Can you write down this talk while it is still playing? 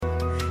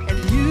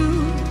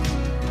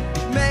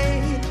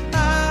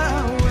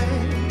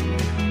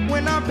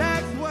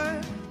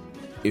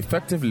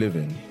Effective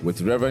Living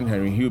with Reverend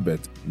Henry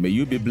Hubert. May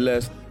you be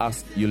blessed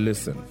as you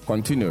listen.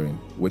 Continuing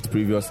with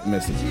previous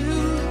message.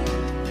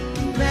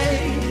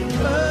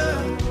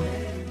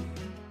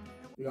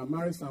 You can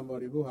marry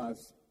somebody who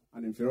has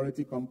an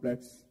inferiority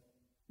complex.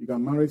 You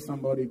can marry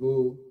somebody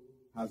who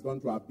has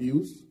gone through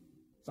abuse,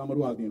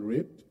 somebody who has been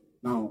raped.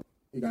 Now,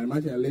 you can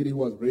imagine a lady who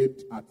was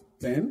raped at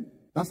 10.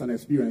 That's an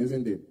experience,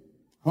 isn't it?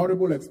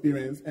 Horrible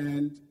experience,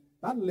 and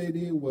that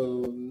lady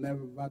will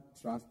never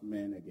trust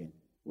men again,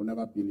 will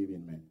never believe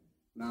in men.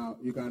 Now,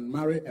 you can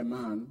marry a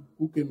man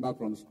who came back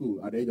from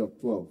school at the age of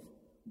 12,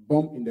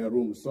 bumped in the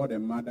room, saw the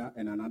mother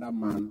and another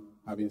man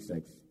having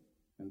sex.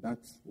 And that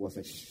was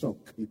a shock.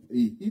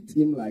 It hit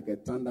him like a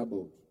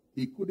thunderbolt.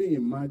 He couldn't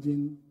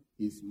imagine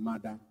his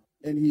mother.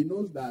 And he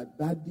knows that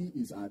daddy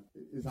is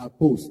at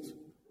post.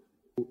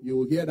 You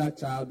will hear that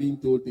child being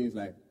told things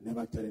like,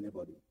 never tell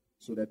anybody.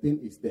 So the thing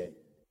is there.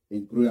 He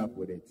grew up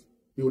with it.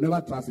 He will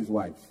never trust his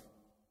wife.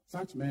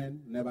 Such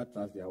men never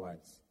trust their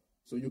wives.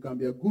 So you can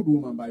be a good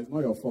woman, but it's not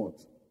your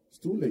fault. It's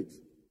too late.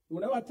 He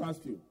will never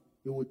trust you.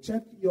 He will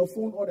check your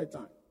phone all the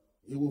time.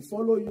 He will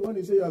follow you when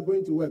you say you are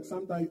going to work.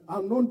 Sometimes,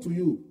 unknown to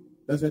you,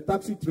 there's a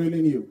taxi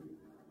trailing you.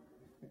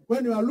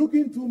 When you are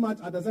looking too much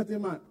at a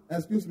certain man,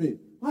 excuse me,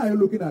 why are you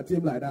looking at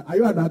him like that? Are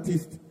you an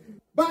artist?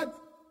 But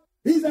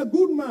he's a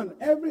good man.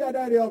 Every other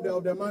area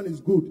of the man is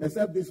good,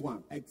 except this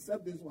one.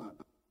 Except this one.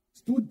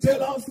 It's too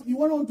jealous. You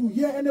don't want to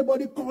hear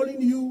anybody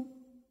calling you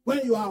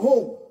when you are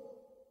home.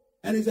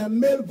 And it's a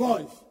male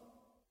voice.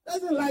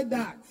 Doesn't like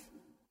that.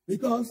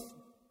 Because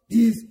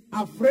he's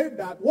afraid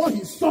that what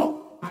he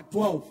saw at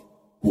 12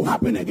 could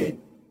happen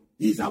again.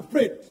 He's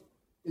afraid.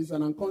 It's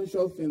an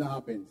unconscious thing that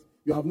happens.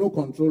 You have no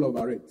control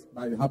over it,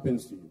 but it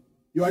happens to you.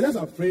 You are just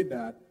afraid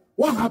that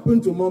what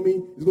happened to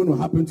mommy is going to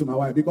happen to my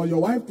wife, because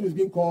your wife too is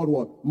being called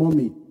what?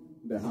 Mommy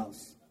in the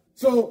house.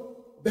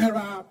 So there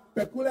are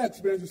peculiar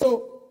experiences.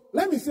 So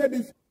let me say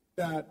this,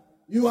 that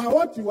you are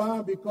what you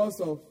are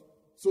because of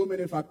so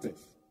many factors.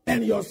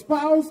 And your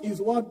spouse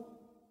is what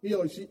he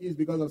or she is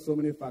because of so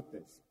many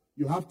factors.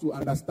 You have to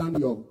understand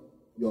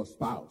your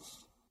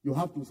spouse. You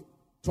have to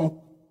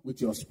talk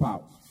with your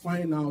spouse.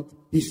 Find out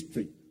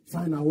history.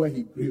 Find out where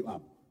he grew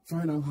up.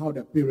 Find out how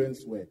the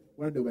parents were.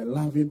 Whether they were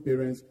loving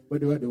parents,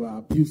 whether they were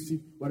abusive,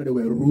 whether they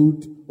were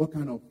rude, what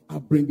kind of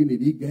upbringing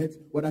did he get,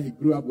 whether he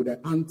grew up with an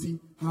auntie,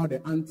 how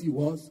the auntie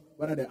was,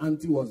 whether the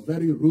auntie was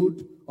very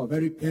rude or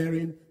very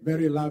caring,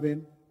 very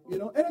loving. You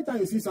know, anytime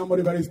you see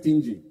somebody very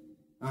stingy,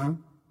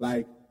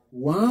 like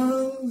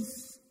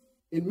once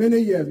in many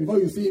years before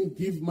you see him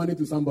give money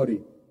to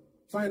somebody,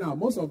 find out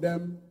most of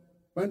them,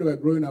 when they were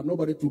growing up,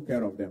 nobody took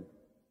care of them.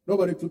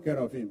 Nobody took care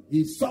of him.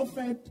 He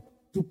suffered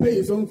to pay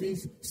his own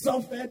fees,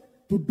 suffered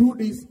to do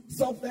this,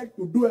 suffered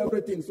to do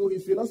everything. So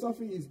his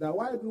philosophy is that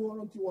why don't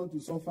you want to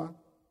suffer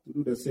to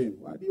do the same?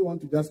 Why do you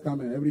want to just come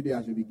and every day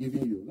I should be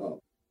giving you? No.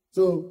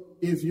 So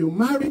if you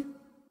marry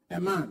a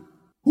man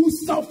who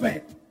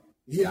suffered,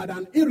 he had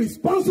an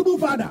irresponsible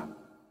father,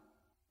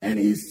 and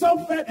he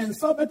suffered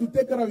to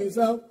take care of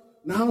himself.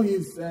 Now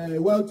he's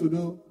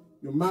well-to-do.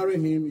 You marry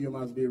him, you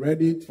must be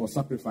ready for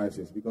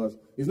sacrifices, because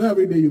it's not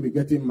every day you'll be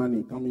getting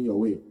money coming your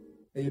way.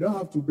 And you don't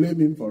have to blame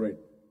him for it.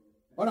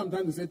 What I'm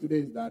trying to say today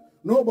is that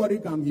nobody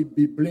can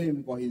be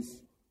blamed for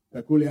his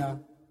peculiar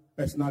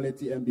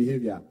personality and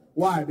behavior.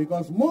 Why?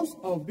 Because most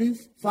of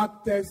these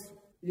factors,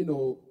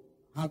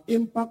 have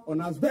impact on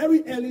us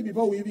very early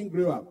before we even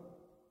grew up.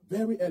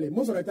 Very early.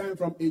 Most of the time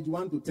from age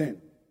 1 to 10.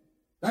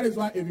 That is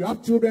why if you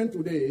have children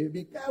today,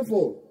 be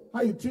careful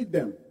how you treat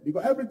them,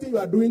 because everything you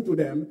are doing to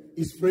them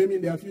is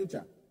framing their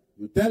future.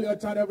 You tell your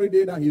child every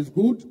day that he's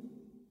good,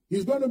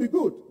 he's going to be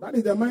good. That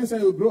is the mindset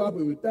you grow up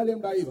with. You tell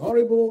him that he's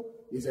horrible,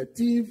 he's a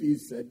thief,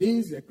 he's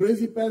a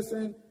crazy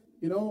person.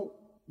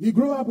 You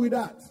grow up with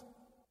that.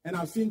 And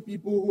I've seen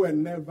people who were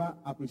never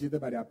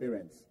appreciated by their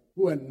parents,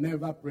 who were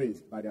never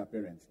praised by their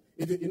parents.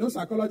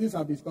 Psychologists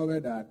have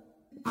discovered that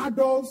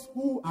adults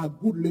who are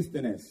good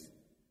listeners,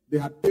 they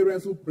had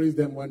parents who praised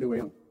them when they were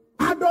young.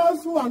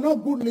 Adults who are not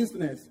good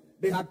listeners,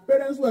 they had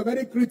parents who were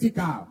very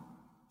critical.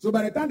 So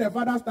by the time the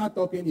father starts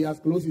talking, he has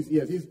closed his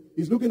ears.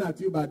 He's looking at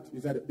you, but he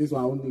said, this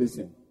one I won't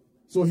listen.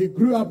 So he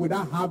grew up with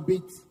that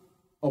habit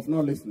of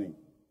not listening.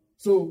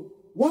 So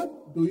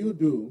what do you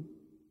do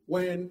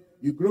when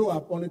you grow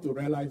up only to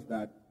realize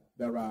that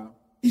there are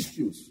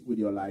issues with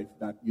your life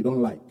that you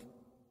don't like?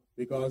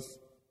 Because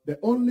the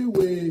only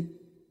way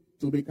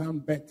to become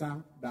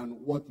better than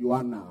what you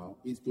are now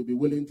is to be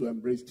willing to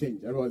embrace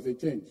change. Everyone say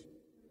change.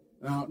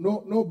 Now,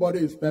 nobody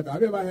is perfect.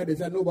 Have you ever heard they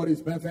said nobody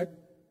is perfect?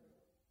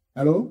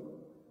 Hello?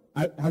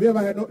 Have you ever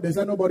heard they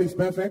said nobody is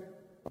perfect?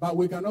 But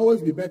we can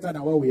always be better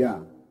than what we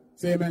are.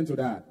 Say amen to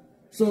that.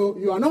 So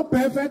you are not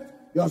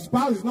perfect. Your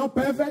spouse is not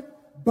perfect.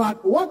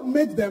 But what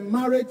makes the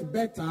marriage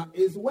better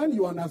is when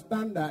you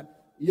understand that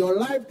your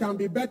life can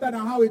be better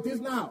than how it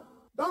is now.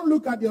 Don't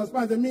look at your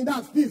spouse and mean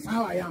this is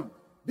how I am.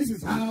 This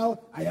is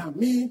how I am.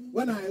 Me,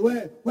 when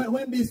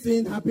this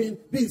thing happens,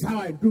 this is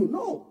how I do.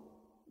 No.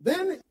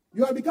 Then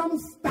you have become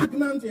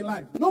stagnant in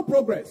life. No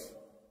progress.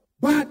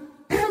 But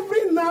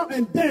every now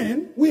and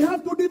then, we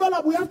have to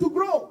develop. We have to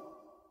grow.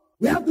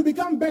 We have to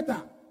become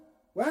better.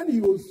 When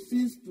you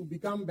cease to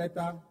become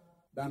better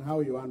than how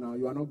you are now,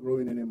 you are not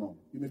growing anymore.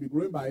 You may be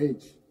growing by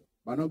age,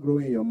 but not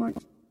growing in your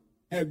mind.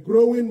 A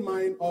growing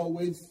mind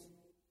always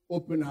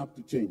open up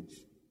to change.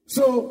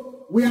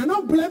 So we are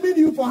not blaming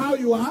you for how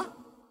you are,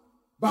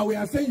 but we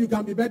are saying you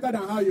can be better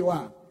than how you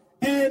are.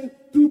 And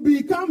to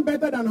become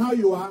better than how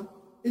you are,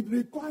 it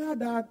requires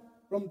that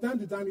from time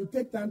to time you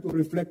take time to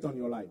reflect on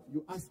your life.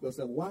 You ask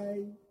yourself,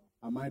 why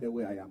am I the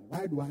way I am?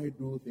 Why do I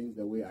do things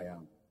the way I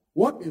am?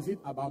 What is it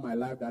about my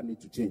life that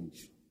needs to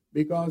change?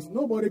 Because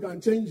nobody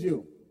can change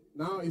you.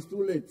 Now it's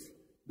too late.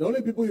 The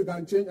only people you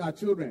can change are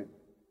children.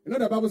 You know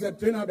the Bible said,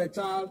 train up a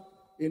child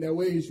in the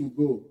way he should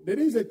go. They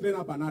didn't say train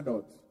up an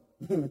adult.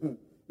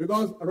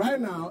 Because right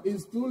now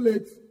it's too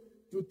late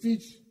to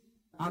teach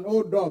an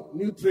old dog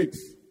new tricks.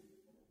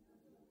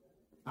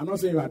 I'm not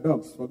saying you are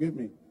dogs, forgive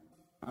me.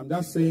 I'm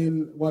just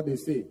saying what they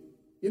say.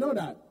 You know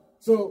that?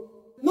 So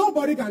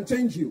nobody can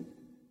change you.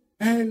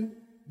 And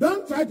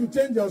don't try to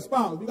change your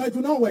spouse because it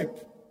will not work.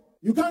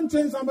 You can't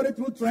change somebody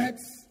through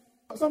threats.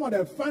 Some of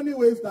the funny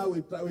ways that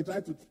we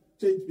try to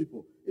change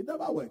people. It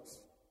never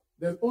works.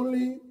 There's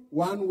only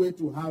one way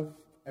to have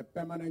a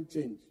permanent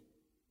change.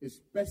 It's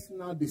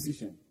personal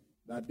decision.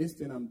 That this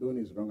thing I'm doing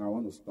is wrong. I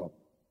want to stop.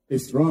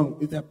 It's wrong.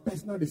 It's a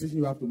personal decision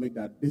you have to make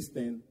that this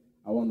thing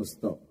I want to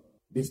stop.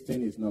 This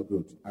thing is not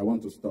good. I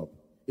want to stop.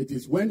 It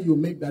is when you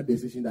make that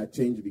decision that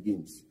change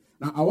begins.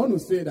 Now, I want to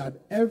say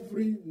that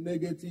every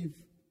negative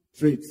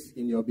traits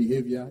in your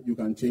behavior, you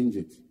can change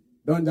it.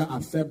 Don't just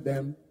accept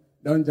them.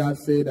 Don't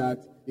just say that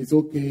it's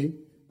okay.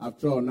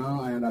 After all,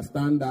 now I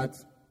understand that,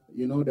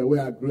 the way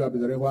I grew up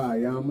is the way I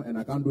am and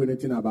I can't do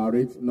anything about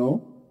it.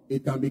 No.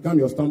 It can become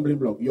your stumbling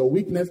block. Your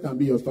weakness can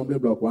be your stumbling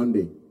block one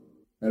day.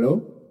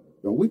 Hello?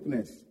 Your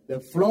weakness, the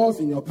flaws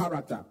in your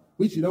character,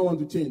 which you don't want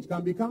to change,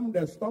 can become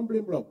the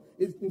stumbling block.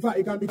 In fact,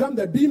 it can become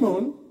the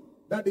demon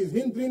that is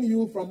hindering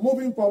you from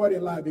moving forward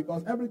in life,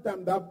 because every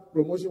time that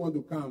promotion wants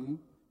to come,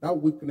 that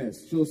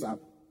weakness shows up.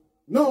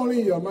 Not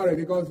only in your marriage,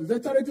 because the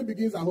charity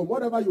begins at home.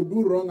 Whatever you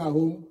do wrong at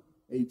home,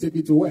 you take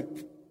it to work.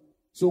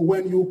 So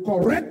when you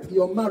correct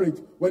your marriage,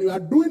 when you are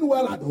doing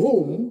well at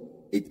home,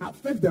 it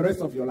affects the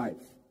rest of your life.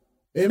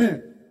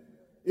 Amen.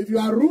 If you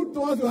are rude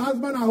towards your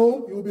husband at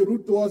home, you will be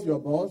rude towards your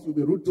boss. You will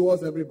be rude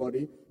towards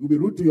everybody. You will be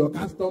rude to your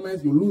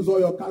customers. You lose all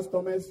your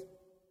customers.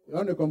 You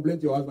want to complain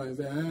to your husband and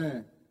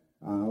say,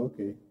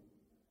 okay.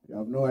 You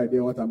have no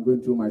idea what I'm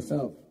going through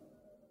myself.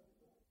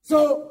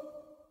 So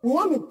we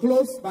want to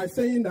close by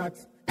saying that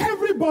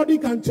everybody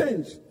can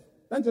change.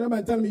 Don't you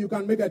remember telling me you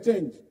can make a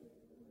change?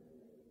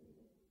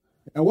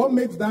 And what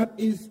makes that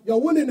is your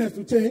willingness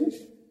to change,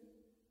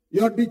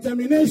 your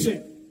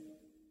determination.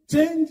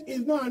 Change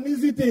is not an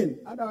easy thing.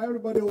 Otherwise,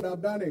 everybody would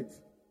have done it.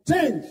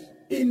 Change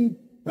in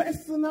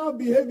personal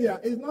behavior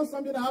is not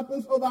something that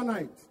happens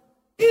overnight.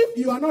 If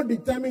you are not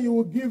determined, you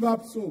will give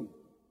up soon.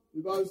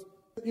 Because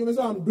you may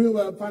say, I'm doing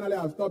well, finally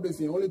I've stopped this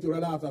thing, only to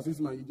realize after 6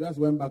 months, you just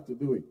went back to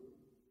do it.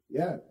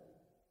 Yeah.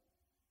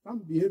 Some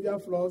behavior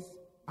flaws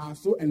are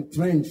so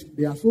entrenched,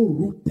 they are so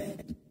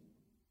rooted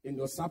in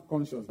your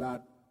subconscious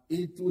that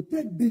it will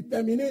take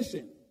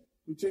determination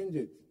to change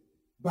it.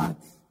 But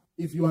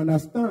if you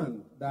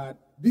understand that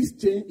this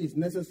change is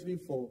necessary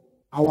for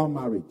our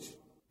marriage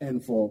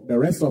and for the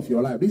rest of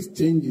your life, this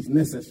change is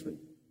necessary,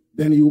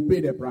 then you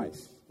pay the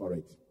price for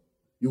it.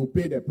 You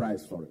pay the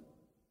price for it.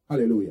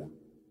 Hallelujah.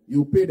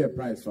 You pay the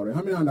price for it.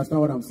 How many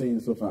understand what I'm saying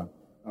so far?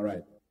 All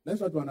right. Let's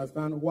try to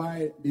understand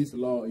why this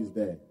law is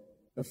there.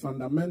 The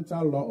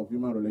fundamental law of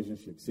human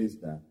relationship says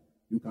that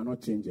you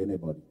cannot change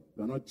anybody.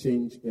 You cannot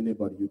change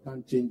anybody. You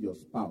can't change your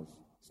spouse.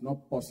 It's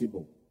not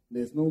possible.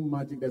 There's no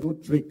magic. There's no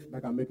trick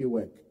that can make it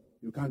work.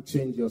 You can't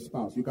change your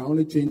spouse. You can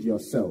only change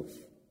yourself.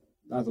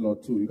 That's law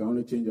 2. You can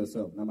only change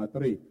yourself. Number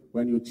 3,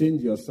 when you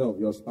change yourself,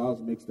 your spouse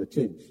makes the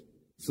change.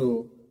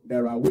 So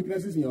there are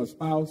weaknesses in your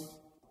spouse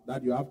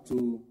that you have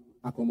to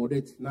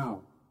accommodate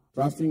now.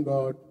 Trusting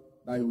God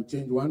that He will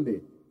change one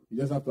day. You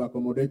just have to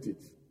accommodate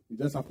it. You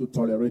just have to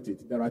tolerate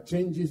it. There are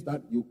changes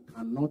that you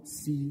cannot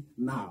see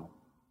now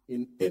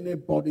in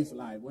anybody's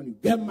life. When you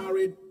get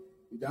married,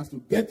 you just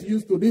have to get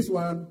used to this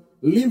one,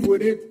 live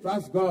with it,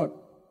 trust God.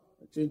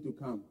 A change to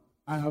come.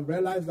 I have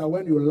realized that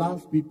when you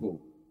love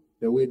people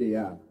the way they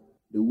are,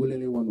 they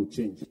willingly want to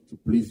change to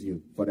please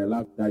you for the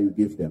love that you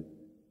give them.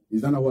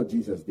 Is that not what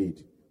Jesus did?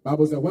 The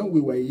Bible said when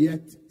we were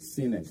yet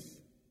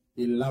sinners,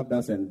 He loved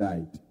us and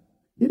died.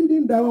 He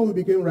didn't die when we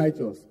became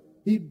righteous.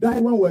 He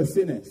died when we were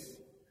sinners.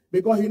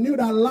 Because He knew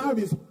that love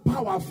is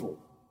powerful.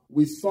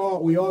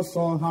 We all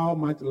saw how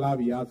much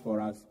love He had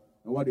for us.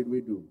 And what did we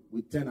do?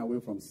 We turned away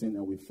from sin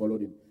and we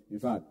followed Him. In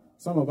fact,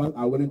 some of us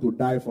are willing to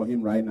die for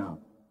Him right now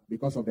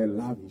because of the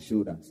love He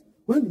showed us.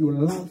 When you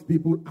love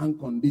people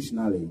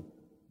unconditionally,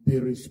 they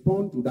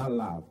respond to that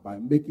love by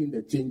making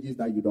the changes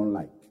that you don't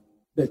like.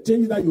 The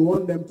changes that you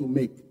want them to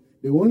make,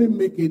 they only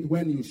make it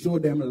when you show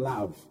them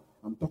love.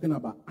 I'm talking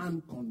about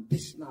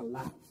unconditional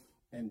love.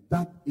 And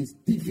that is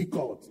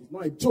difficult. It's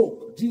not a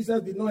joke.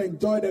 Jesus did not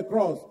enjoy the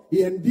cross.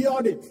 He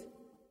endured it.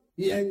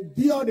 He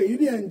endured it. He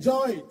didn't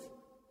enjoy it.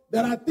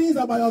 There are things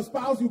about your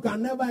spouse you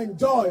can never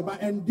enjoy,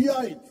 but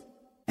endure it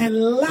and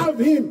love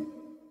him.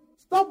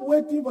 Stop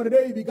waiting for the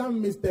day you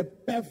become Mr.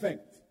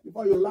 Perfect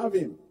before you love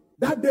him.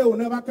 That day will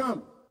never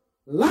come.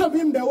 Love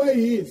him the way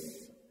he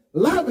is.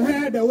 Love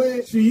her the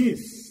way she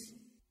is.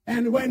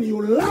 And when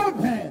you love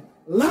her,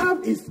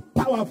 love is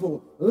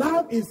powerful.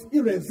 Love is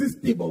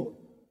irresistible.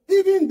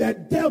 Even the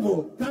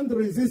devil can't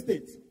resist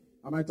it.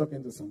 Am I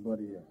talking to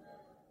somebody here?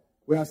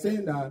 We are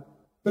saying that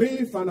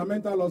 3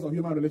 fundamental laws of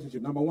human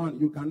relationship. Number 1,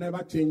 you can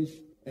never change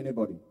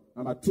anybody.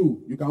 Number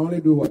 2, you can only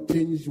do what?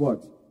 Change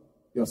what?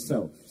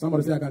 Yourself.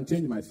 Somebody say, I can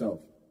change myself.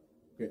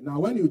 Okay. Now,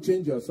 when you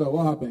change yourself,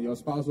 what happens? Your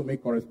spouse will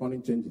make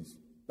corresponding changes.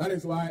 That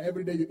is why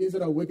every day,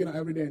 instead of waking up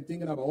every day and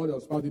thinking about what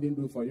your spouse didn't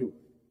do for you,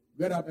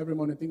 get up every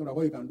morning thinking about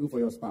what you can do for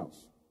your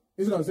spouse.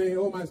 Instead of saying,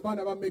 oh, my spouse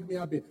never make me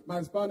happy.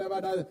 My spouse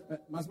never does.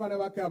 My spouse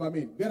never care about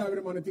me. Get up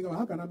every morning thinking about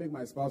how can I make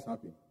my spouse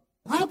happy?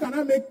 How can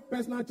I make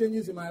personal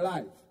changes in my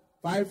life?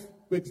 5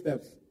 quick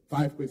steps.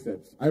 5 quick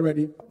steps. Are you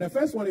ready? The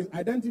first one is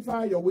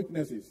identify your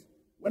weaknesses.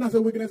 When I say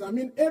weakness, I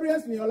mean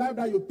areas in your life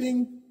that you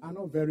think are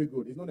not very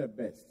good. It's not the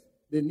best.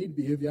 They need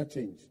behavior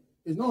change.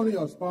 It's not only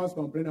your spouse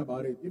complain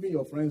about it. Even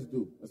your friends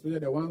do, especially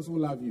the ones who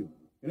love you.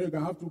 You know, you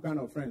can have 2 kinds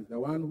of friends. The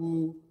one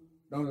who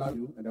don't love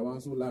you and the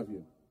ones who love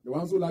you. The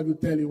ones who love you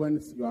tell you when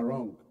you are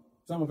wrong.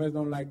 Some of us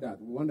don't like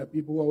that. We want the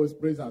people who always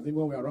praise us. Even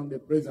when we are wrong, they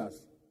praise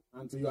us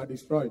until you are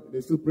destroyed.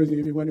 They still praise you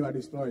even when you are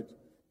destroyed.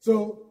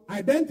 So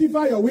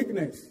identify your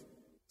weakness.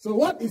 So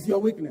what is your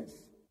weakness?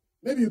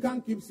 Maybe you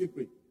can't keep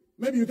secret.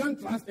 Maybe you can't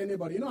trust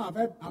anybody. You know,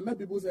 I've met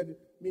people who said,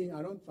 me,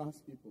 I don't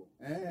trust people.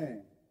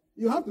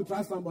 You have to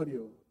trust somebody.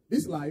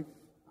 This life,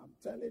 I'm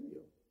telling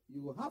you,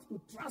 you have to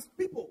trust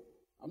people.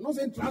 I'm not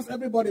saying trust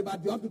everybody,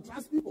 but you have to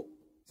trust people.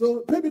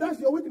 So maybe that's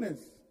your weakness.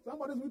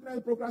 Somebody's weakness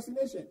is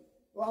procrastination.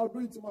 Oh, I'll do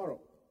it tomorrow.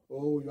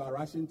 Oh, you are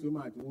rushing too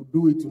much. We'll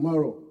do it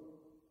tomorrow.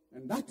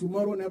 And that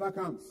tomorrow never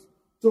comes.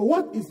 So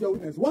what is your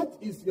weakness? What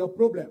is your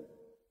problem?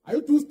 Are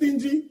you too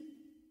stingy?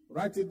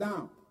 Write it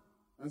down.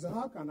 And say,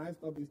 how can I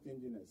stop this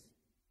stinginess?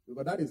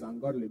 Because that is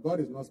ungodly.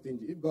 God is not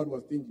stingy. If God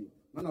was stingy,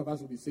 none of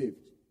us would be saved.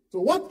 So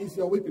what is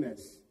your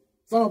weakness?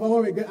 Some of us,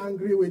 when we get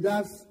angry, we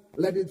just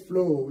let it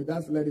flow. We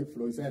just let it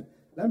flow. He said,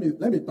 let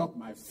me talk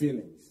my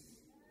feelings.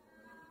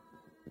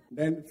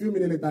 Then a few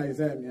minutes later, he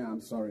said, yeah,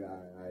 I'm sorry.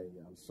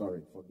 I'm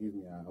sorry. Forgive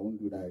me. I won't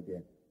do that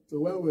again. So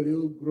when will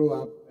you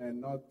grow up and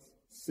not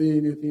say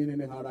anything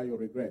anyhow that you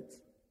regret?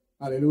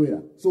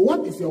 Hallelujah. So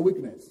what is your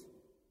weakness?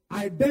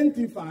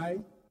 Identify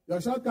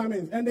your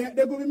shortcomings. And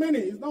there could be many.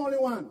 It's not only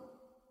one.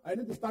 I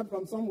need to start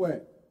from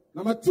somewhere.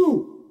 Number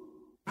 2,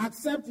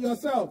 accept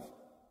yourself.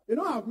 You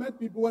know, I've met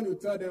people when you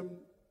tell them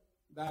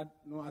that,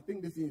 no, I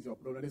think this is your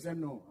problem. They say,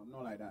 no, I'm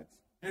not like that.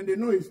 And they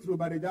know it's true,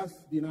 but they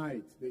just deny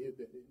it.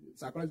 The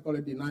psychologists call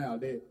it denial.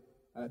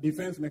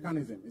 Defense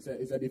mechanism.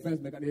 It's a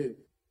defense mechanism.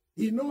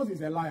 He knows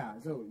he's a liar.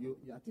 So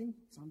I think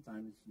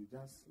sometimes you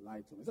just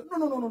lie to me. So,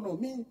 no.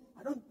 Me,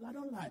 I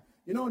don't lie.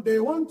 You know, they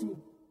want to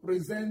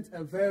present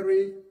a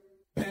very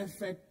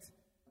perfect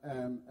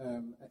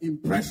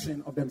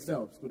impression of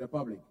themselves to the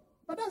public.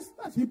 But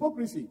that's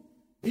hypocrisy.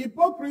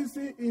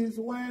 Hypocrisy is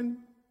when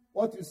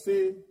what you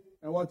say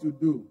and what you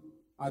do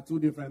are 2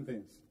 different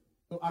things.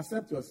 So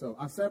accept yourself.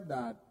 Accept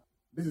that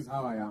this is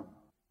how I am.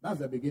 That's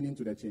the beginning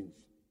to the change.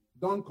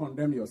 Don't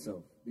condemn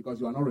yourself because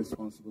you are not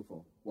responsible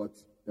for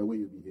the way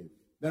you behave.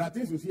 There are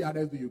things you see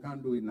others do, you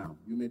can't do it now.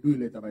 You may do it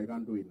later, but you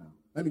can't do it now.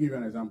 Let me give you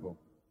an example.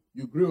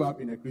 You grew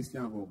up in a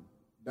Christian home.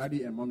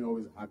 Daddy and mommy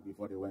always hugged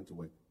before they went to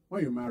work.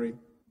 When you marry,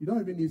 you don't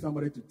even need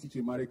somebody to teach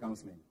you marriage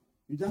counseling.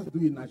 You just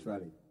do it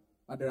naturally.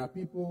 But there are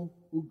people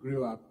who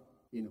grew up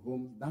in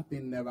homes, that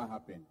thing never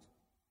happened.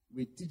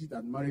 We teach it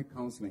at marriage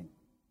counseling.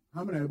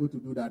 How many are able to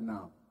do that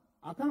now?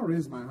 I can't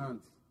raise my hand.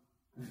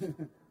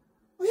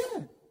 Oh,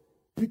 yeah.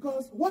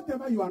 Because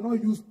whatever you are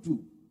not used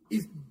to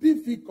is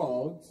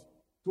difficult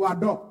to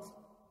adopt.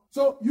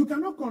 So you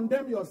cannot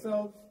condemn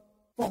yourself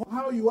for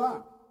how you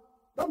are.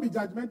 Don't be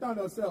judgmental on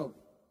yourself.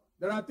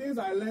 There are things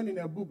I learned in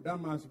a book that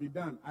must be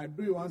done. I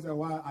do it once in a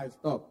while, I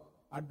stop.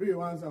 I do it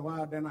once in a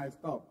while, then I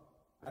stop.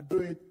 I do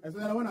it.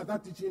 Especially when I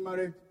start teaching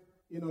marriage,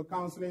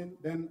 counseling,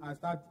 then I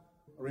start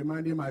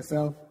reminding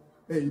myself,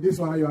 hey, this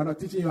one you are not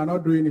teaching, you are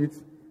not doing it.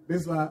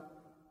 This one,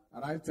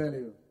 and I tell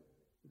you,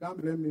 you can't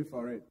blame me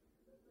for it.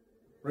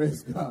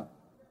 Praise God.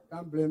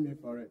 Can't blame me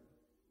for it.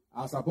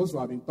 I was supposed to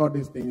have been taught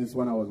these things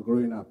when I was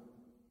growing up.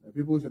 The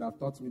people who should have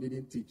taught me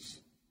didn't teach.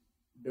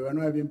 They were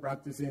not even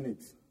practicing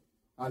it.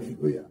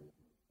 Hallelujah.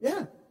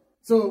 Yeah.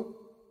 So,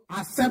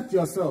 accept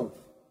yourself.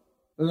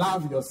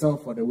 Love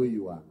yourself for the way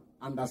you are.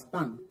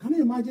 Understand. Can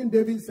you imagine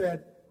David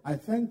said, I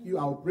thank you,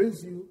 I will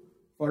praise you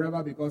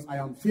forever because I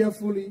am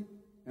fearfully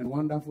and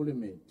wonderfully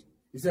made.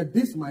 He said,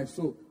 this my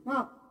soul.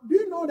 Now, do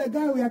you know the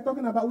guy we are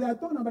talking about? We are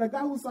talking about a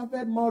guy who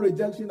suffered more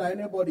rejection than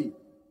anybody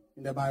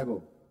in the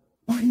Bible.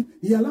 But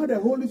he allowed the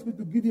Holy Spirit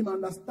to give him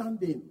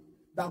understanding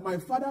that my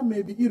father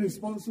may be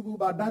irresponsible,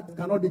 but that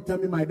cannot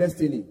determine my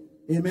destiny.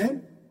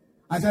 Amen?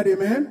 I said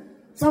amen?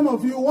 Some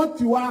of you, what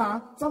you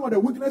are, some of the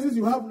weaknesses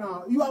you have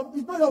now,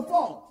 it's not your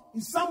fault.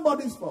 It's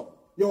somebody's fault.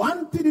 your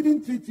auntie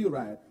didn't treat you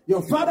right,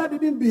 your father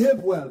didn't behave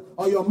well,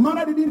 or your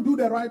mother didn't do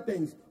the right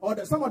things,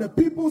 or some of the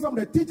people, some of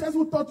the teachers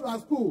who taught you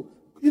at school,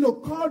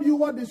 called you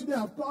what they shouldn't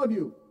have called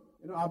you.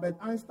 Albert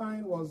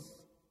Einstein was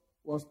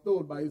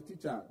told by his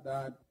teacher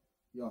that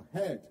your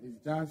head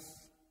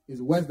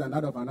is worse than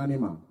that of an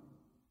animal.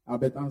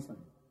 Albert Einstein.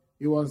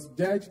 He was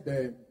judged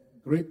the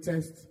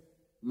greatest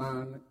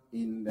man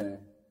in the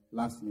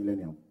last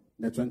millennium,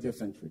 the 20th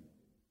century.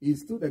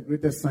 He's still the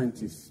greatest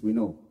scientist we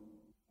know.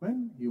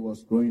 When he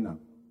was growing up,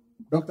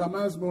 Dr.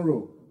 Miles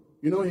Monroe,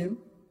 you know him?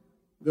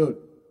 Good.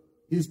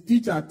 His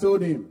teacher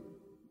told him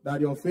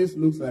that your face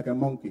looks like a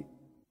monkey.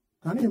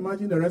 Can you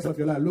imagine the rest of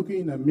your life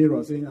looking in a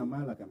mirror saying, am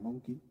I like a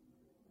monkey?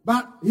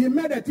 But he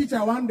met a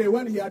teacher one day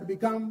when he had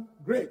become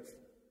great.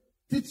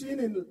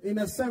 Teaching in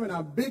a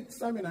seminar, big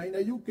seminar in the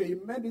UK, he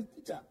met his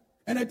teacher.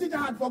 And the teacher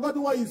had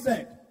forgotten what he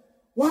said.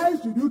 Why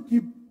should you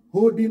keep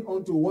holding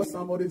on to what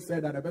somebody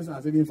said that the person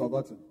has even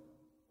forgotten?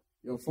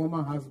 Your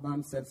former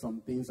husband said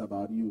some things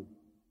about you.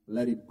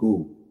 Let it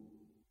go.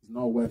 It's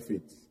not worth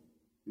it.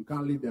 You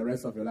can't live the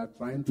rest of your life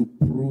trying to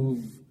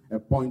prove a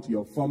point to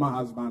your former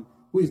husband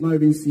who is not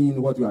even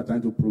seeing what you are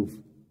trying to prove.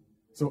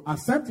 So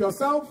accept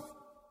yourself.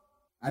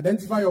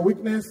 Identify your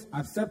weakness.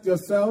 Accept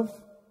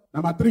yourself.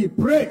 Number 3,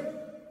 pray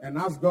and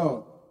ask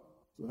God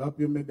to help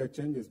you make the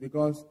changes.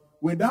 Because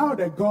without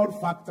the God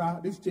factor,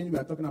 this change we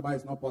are talking about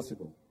is not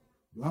possible.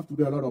 You have to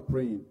do a lot of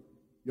praying.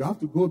 You have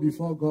to go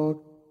before God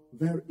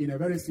in a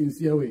very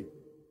sincere way.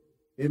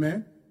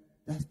 Amen?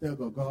 Just tell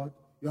God,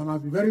 you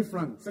must be very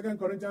frank. 2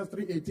 Corinthians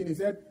 3:18, he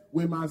said,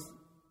 we must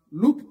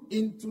look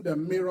into the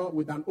mirror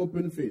with an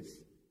open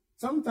face.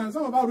 Sometimes,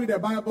 some of us read the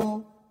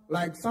Bible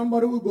like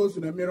somebody who goes to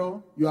the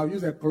mirror, you have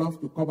used a cloth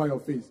to cover your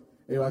face,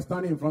 and you are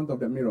standing in front of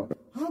the mirror.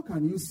 How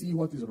can you see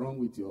what is wrong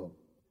with your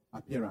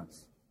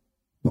appearance?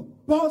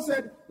 Paul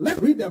said,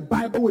 let's read the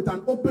Bible with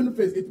an open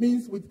face. It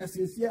means with a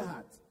sincere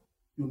heart.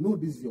 You know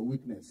this is your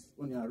weakness.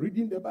 When you are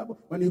reading the Bible,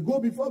 when you go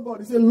before God,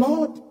 you say,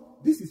 Lord,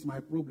 this is my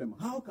problem.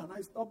 How can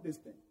I stop this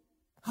thing?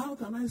 How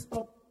can I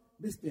stop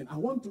this thing? I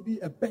want to be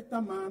a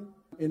better man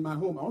in my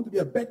home. I want to be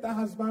a better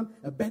husband,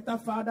 a better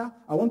father.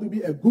 I want to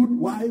be a good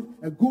wife,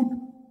 a good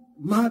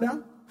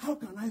mother. How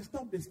can I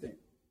stop this thing?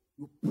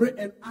 You pray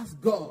and ask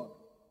God.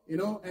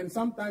 And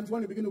sometimes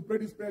when you begin to pray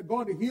this prayer,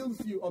 God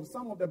heals you of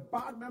some of the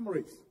bad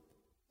memories.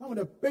 Some of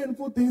the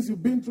painful things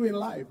you've been through in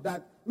life.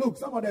 That, look,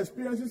 some of the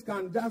experiences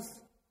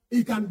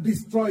it can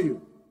destroy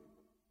you.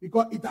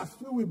 Because it has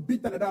filled with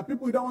bitterness. There are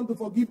people you don't want to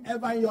forgive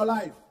ever in your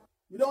life.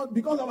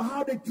 Because of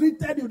how they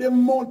treated you, they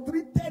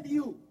maltreated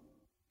you.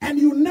 And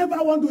you never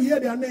want to hear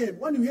their name.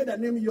 When you hear their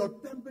name, your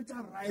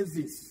temperature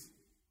rises.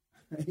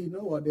 You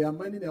know what? They are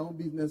minding their own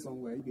business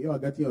somewhere. You are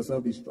getting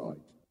yourself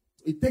destroyed.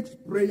 It takes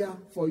prayer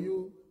for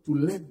you to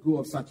let go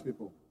of such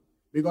people.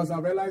 Because I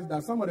realized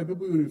that some of the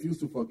people you refuse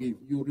to forgive,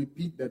 you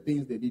repeat the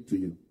things they did to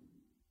you.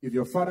 If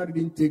your father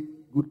didn't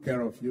take good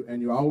care of you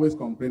and you always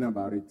complain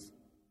about it,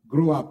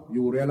 grow up,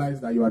 you will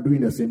realize that you are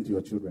doing the same to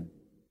your children.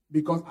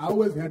 Because I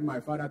always heard my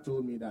father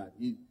told me that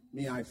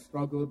I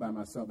struggled by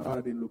myself. My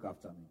father didn't look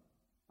after me.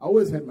 I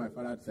always heard my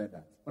father say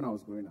that when I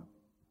was growing up.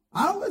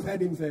 I always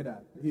heard him say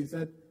that. He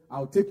said,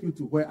 I'll take you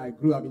to where I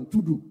grew up in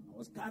Tudu. I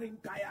was carrying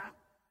kaya.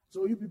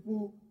 So you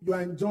people, you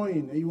are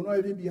enjoying and you will not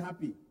even be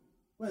happy.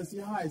 Go and see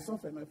how I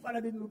suffered. My father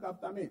didn't look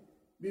after me.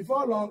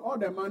 Before long, all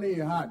the money he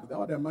had,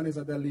 all the money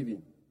started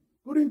leaving.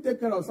 Couldn't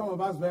take care of some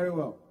of us very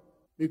well.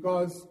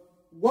 Because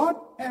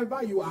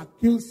whatever you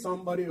accuse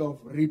somebody of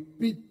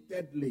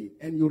repeatedly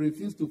and you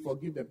refuse to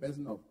forgive the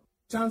person of,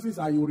 chances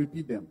are you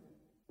repeat them.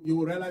 You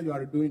will realize you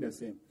are doing the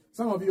same.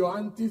 Some of your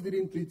aunties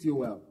didn't treat you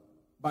well.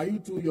 But you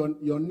too,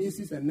 your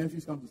nieces and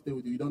nephews come to stay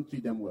with you. You don't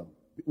treat them well.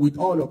 With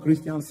all your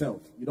Christian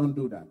self, you don't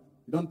do that.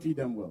 You don't treat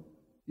them well.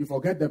 You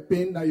forget the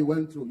pain that you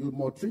went through. You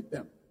maltreat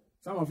them.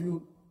 Some of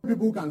you,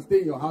 people who can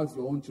stay in your house,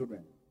 your own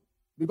children.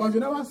 Because you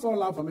never saw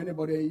love from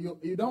anybody.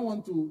 You don't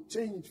want to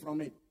change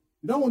from it.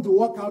 You don't want to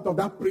walk out of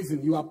that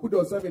prison. You have put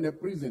yourself in a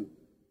prison.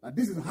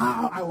 This is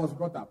how I was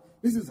brought up.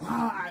 This is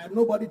how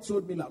nobody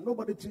showed me love.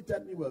 Nobody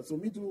treated me well. So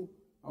me too,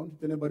 I want to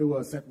tell anybody who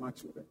will accept my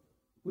children.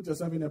 Put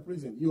yourself in a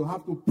prison. You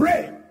have to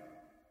pray.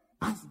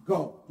 Ask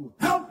God to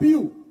help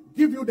you.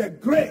 Give you the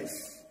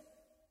grace.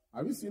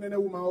 Have you seen any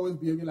woman always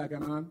behaving like a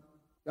man?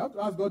 You have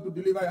to ask God to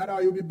deliver you.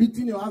 Otherwise you'll be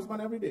beating your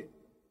husband every day.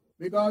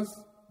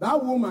 Because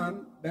that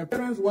woman, the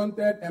parents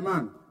wanted a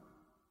man.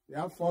 They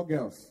have 4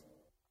 girls.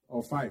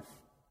 Or 5.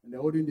 In the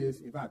olden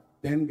days, in fact,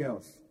 10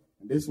 girls.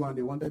 And this one,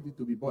 they wanted it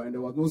to be boy. And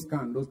there was no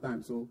scan those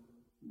times. So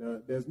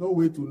there's no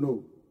way to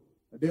know.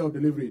 The day of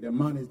delivery, the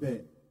man is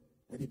there.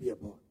 Let it be a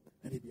boy.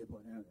 Let it be a boy.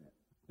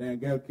 Then a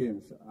girl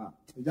came. So,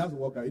 he just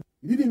walked out.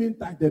 He didn't even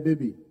touch the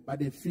baby, but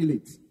they feel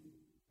it.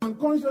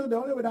 Unconsciously, the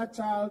only way that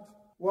child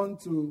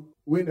wants to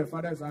win the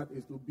father's heart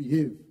is to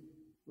behave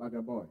like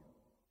a boy.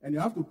 And you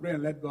have to pray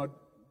and let God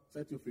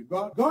set you free.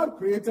 God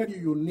created you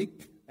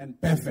unique and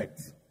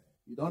perfect.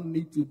 You don't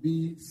need to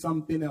be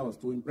something else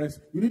to impress.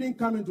 You didn't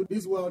come into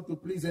this world to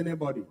please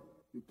anybody.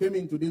 You came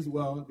into this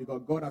world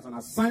because God has an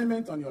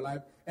assignment on your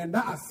life, and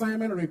that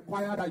assignment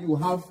requires that you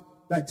have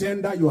the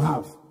gender you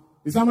have.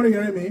 Is somebody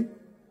hearing me?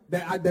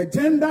 The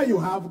gender you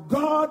have,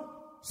 God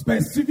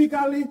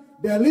specifically,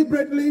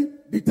 deliberately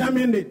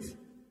determined it.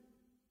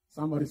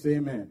 Somebody say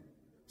amen.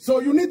 So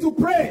you need to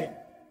pray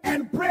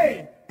and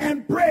pray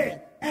and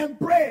pray and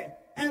pray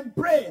and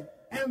pray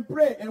and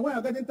pray. And when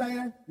you're getting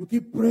tired, you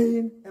keep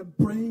praying and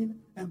praying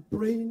and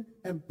praying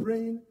and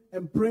praying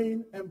and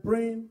praying and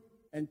praying,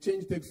 and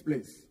change takes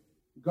place.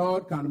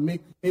 God can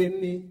make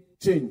any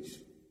change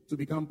to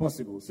become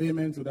possible. Say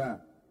amen to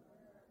that.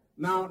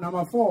 Now,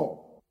 number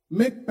 4,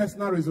 make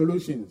personal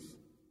resolutions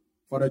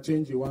for the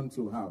change you want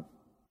to have.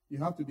 You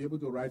have to be able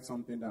to write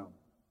something down.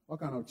 What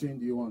kind of change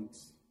do you want?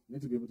 You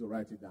need to be able to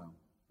write it down.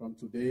 From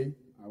today,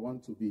 I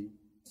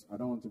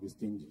don't want to be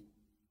stingy.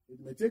 It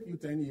may take you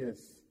 10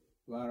 years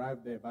to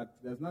arrive there, but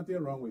there's nothing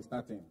wrong with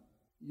starting.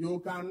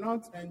 You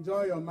cannot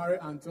enjoy your marriage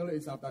until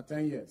it's after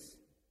 10 years.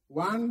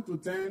 1 to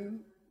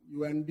 10,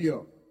 you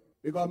endure.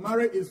 Because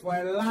marriage is for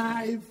a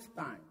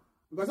lifetime.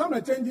 Because some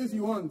of the changes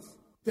you want,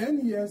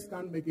 10 years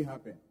can't make it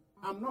happen.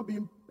 I'm not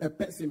being a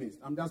pessimist.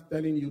 I'm just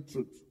telling you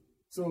truth.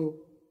 So,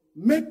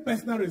 make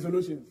personal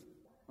resolutions.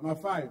 Number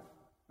 5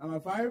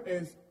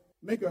 is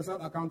make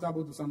yourself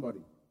accountable to somebody.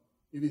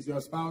 If it's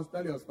your spouse,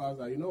 tell your spouse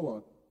that, you know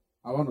what?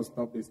 I want to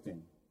stop this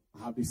thing.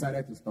 I have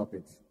decided to stop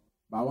it.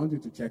 But I want you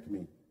to check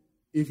me.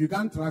 If you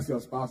can't trust your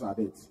spouse at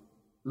it,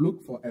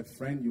 look for a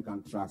friend you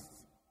can trust.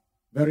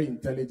 Very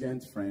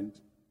intelligent friend,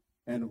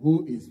 and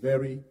who is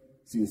very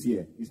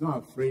sincere. He's not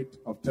afraid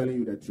of telling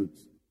you the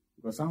truth.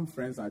 Because some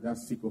friends are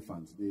just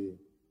sycophants.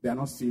 They are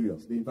not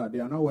serious. In fact, they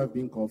are not worth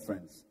being called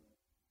friends.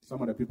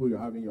 Some of the people you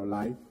have in your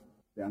life,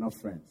 they are not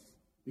friends.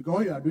 Because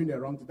when you are doing the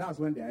wrong thing, that's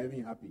when they are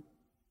even happy.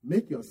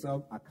 Make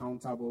yourself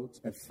accountable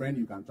to a friend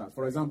you can trust.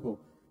 For example,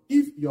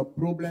 if your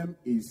problem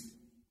is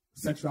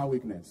sexual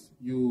weakness,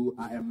 you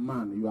are a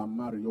man, you are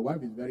married, your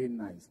wife is very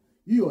nice.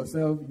 You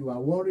yourself, you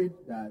are worried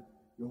that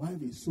your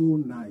wife is so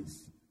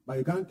nice, but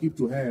you can't keep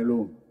to her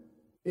alone.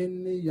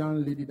 Any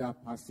young lady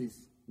that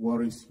passes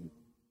worries you.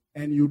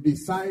 And you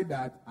decide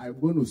that I'm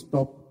going to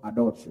stop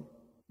adultery.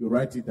 You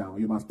write it down.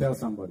 You must tell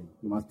somebody.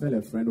 You must tell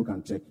a friend who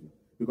can check you.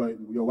 Because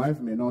your wife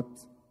may not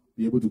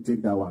be able to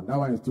take that one. That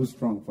one is too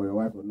strong for your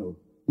wife to know.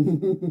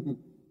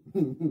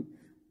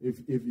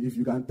 If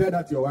you can tell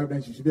that to your wife,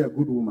 then she should be a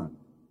good woman.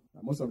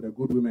 Most of the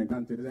good women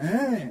can't tell it.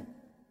 Hey,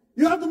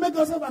 you have to make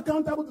yourself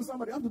accountable to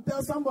somebody. You have to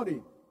tell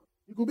somebody.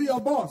 It could be your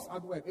boss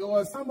at work,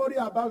 or somebody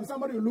above,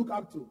 somebody you look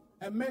up to,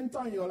 a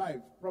mentor in your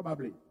life,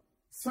 probably.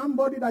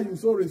 Somebody that you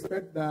so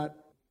respect that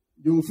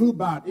you will feel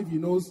bad if he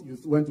knows you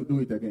went to do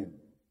it again.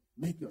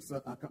 Make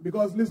yourself accountable.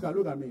 Because listen,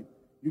 look at me.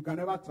 You can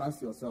never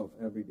trust yourself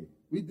every day.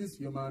 With this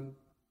human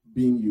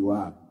being you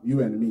are,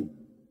 you and me,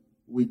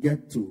 we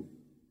get to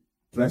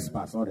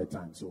trespass all the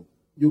time. So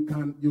you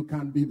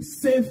can be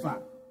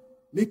safer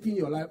making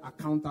your life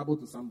accountable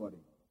to somebody.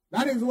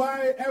 That is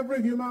why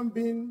every human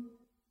being,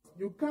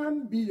 you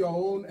can't be your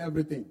own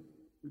everything.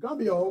 You can't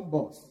be your own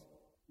boss.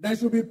 There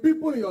should be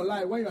people in your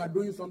life when you are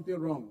doing something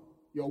wrong.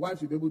 Your wife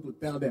should be able to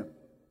tell them.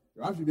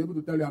 Your wife should be able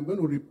to tell you, I'm going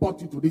to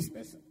report you to this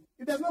person.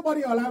 If there's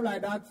nobody in your life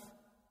like that,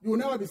 you will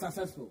never be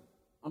successful.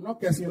 I'm not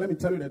cursing you, let me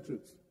tell you the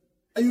truth.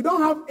 And you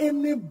don't have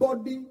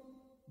anybody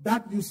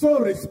that you so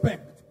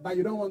respect that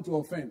you don't want to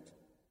offend.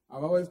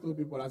 I've always told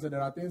people, I said,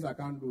 there are things I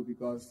can't do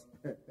because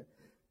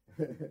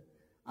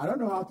I don't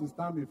know how to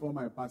stand before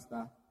my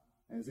pastor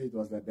and say it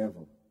was the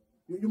devil.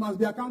 You must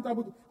be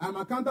accountable. I'm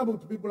accountable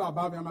to people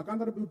above me. I'm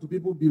accountable to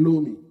people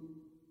below me.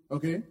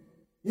 Okay?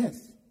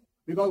 Yes.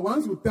 Because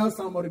once you tell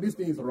somebody this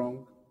thing is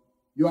wrong,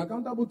 you're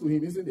accountable to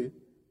him, isn't it?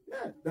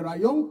 Yeah. There are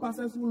young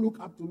pastors who look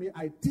up to me.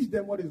 I teach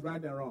them what is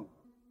right and wrong.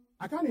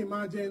 I can't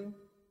imagine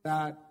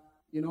that,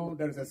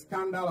 there is a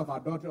scandal of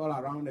adultery all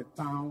around the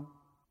town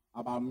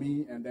about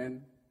me, and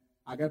then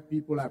I get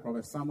people like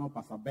Prophet Samuel,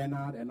 Pastor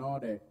Bernard, and all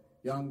the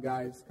young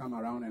guys come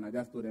around, and I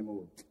just told them,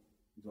 oh,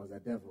 it was the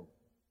devil.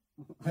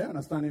 Are you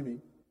understanding me?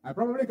 I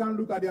probably can't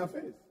look at their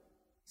face.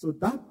 So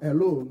that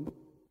alone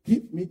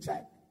keeps me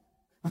checked.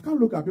 I can't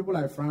look at people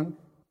like Frank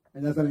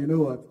and just say, you know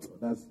what,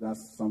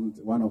 that's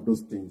one of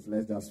those things.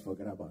 Let's just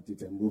forget about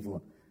it and move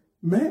on.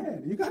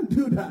 Man, you can't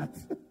do that.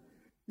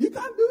 You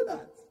can't do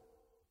that.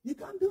 You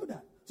can't do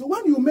that. So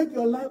when you make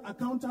your life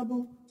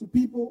accountable to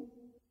people,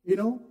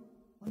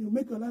 when you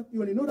make your life,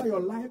 when you know that your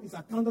life is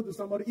accountable to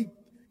somebody,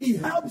 it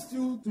helps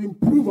you to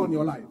improve on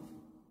your life.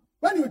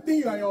 When you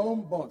think you are your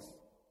own boss,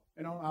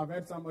 I've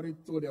heard somebody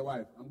told their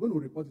wife, I'm going to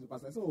report to the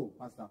pastor. I said, oh,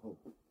 Pastor,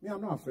 me,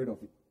 I'm not afraid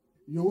of it.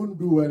 You won't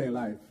do well in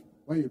life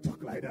when you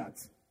talk like that.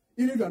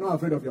 Even if you're not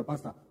afraid of your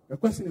pastor, the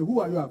question is, who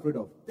are you afraid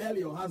of? Tell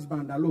your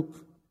husband that, look,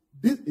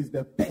 this is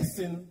the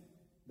person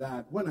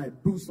that when I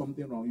do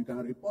something wrong, you can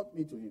report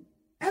me to him.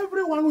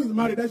 Everyone who is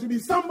married, there should be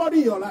somebody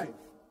in your life.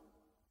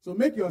 So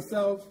make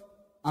yourself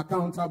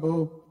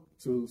accountable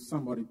to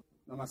somebody.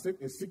 Number 6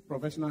 is seek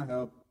professional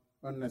help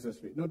when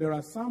necessary. There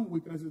are some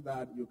weaknesses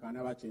that you can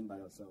never change by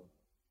yourself,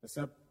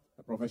 except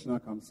a professional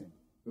comes in.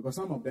 Because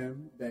some of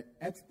them, the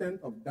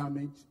extent of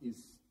damage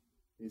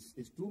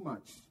is too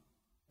much.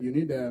 You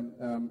need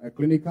a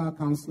clinical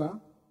counselor,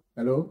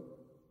 hello?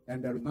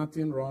 And there is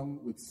nothing wrong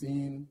with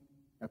seeing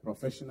a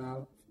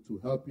professional to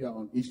help you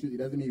on issues. It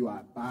doesn't mean you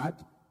are bad.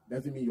 It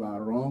doesn't mean you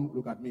are wrong.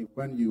 Look at me.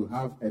 When you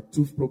have a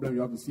tooth problem,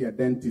 you have to see a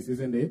dentist,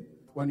 isn't it?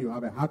 When you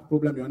have a heart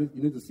problem,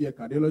 you need to see a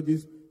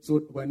cardiologist. So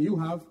when you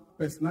have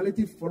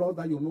personality flaws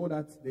that you know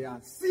that they are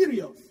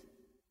serious,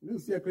 you need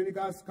to see a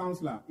clinical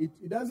counselor.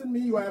 It doesn't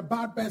mean you are a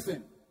bad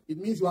person. It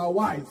means you are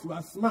wise, you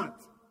are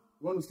smart.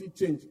 You want to see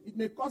change. It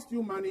may cost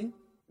you money,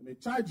 it may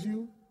charge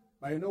you,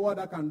 but you know what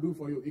that can do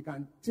for you? It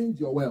can change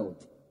your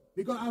world.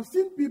 Because I've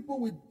seen people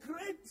with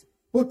great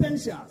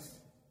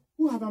potentials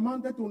who have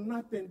amounted to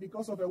nothing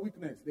because of a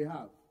weakness they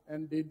have,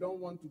 and they don't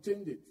want to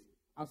change it.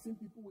 I've seen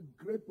people with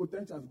great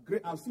potentials.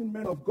 I've seen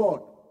men of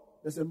God.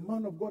 There's a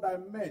man of God I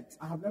met.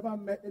 I have never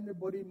met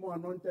anybody more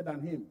anointed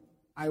than him.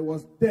 I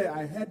was there.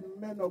 I heard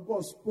men of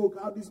God spoke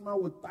how this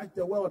man would touch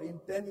the world in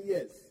 10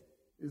 years.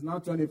 It's now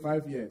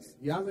 25 years.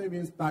 He hasn't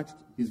even touched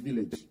his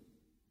village.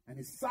 And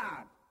it's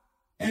sad.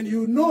 And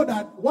you know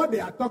that what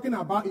they are talking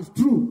about is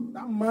true.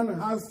 That man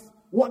has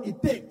what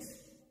it takes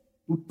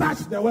to touch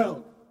the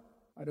world.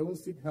 But they won't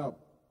seek help.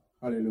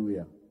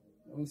 Hallelujah.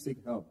 They won't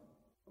seek help.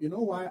 You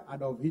know why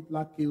Adolf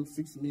Hitler killed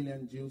 6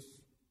 million Jews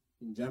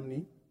in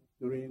Germany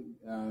during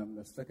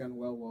the Second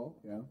World War?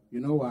 Yeah.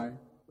 You know why?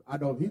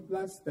 Adolf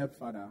Hitler's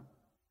stepfather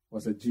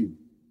was a Jew.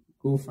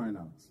 Go find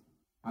out.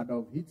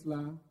 Adolf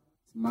Hitler's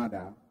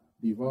mother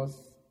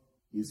divorced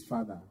his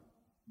father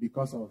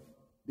because of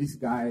this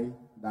guy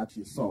that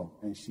she saw,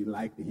 and she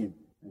liked him.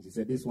 And she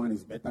said, this one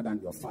is better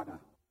than your father.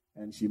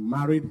 And she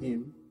married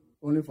him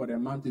only for the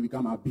man to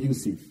become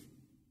abusive.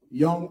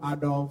 Young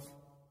Adolf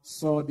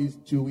saw this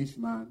Jewish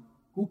man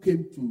who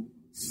came to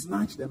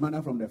snatch the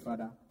mother from the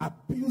father,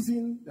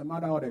 abusing the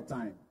mother all the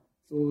time.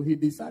 So he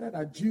decided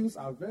that Jews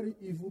are very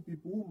evil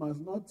people who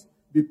must not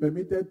be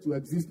permitted to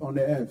exist on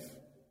the earth.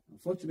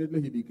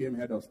 Unfortunately, he became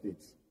head of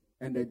state.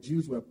 And the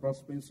Jews were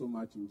prospering so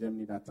much in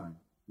Germany that time.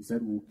 He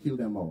said, we'll kill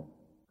them all.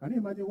 Can you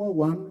imagine what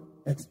one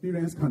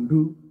experience can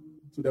do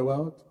to the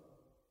world?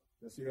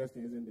 It's a serious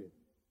thing, isn't it?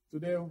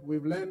 Today,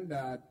 we've learned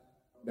that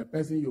the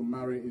person you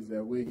marry is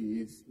the way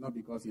he is, not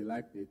because he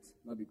liked it,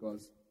 not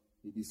because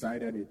he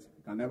decided it.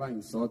 You can never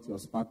insult your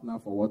partner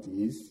for what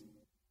he is.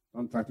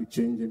 Don't try to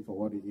change him for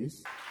what he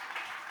is.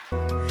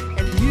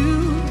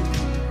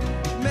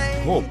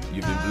 Hope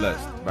you've been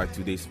blessed by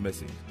today's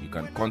message. You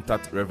can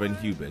contact Reverend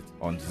Hubert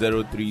on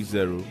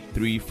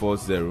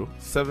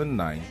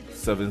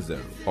 030-340-7970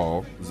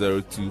 or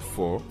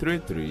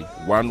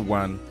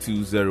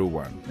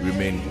 024-33-11201.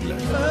 Remain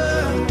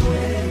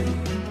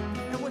blessed.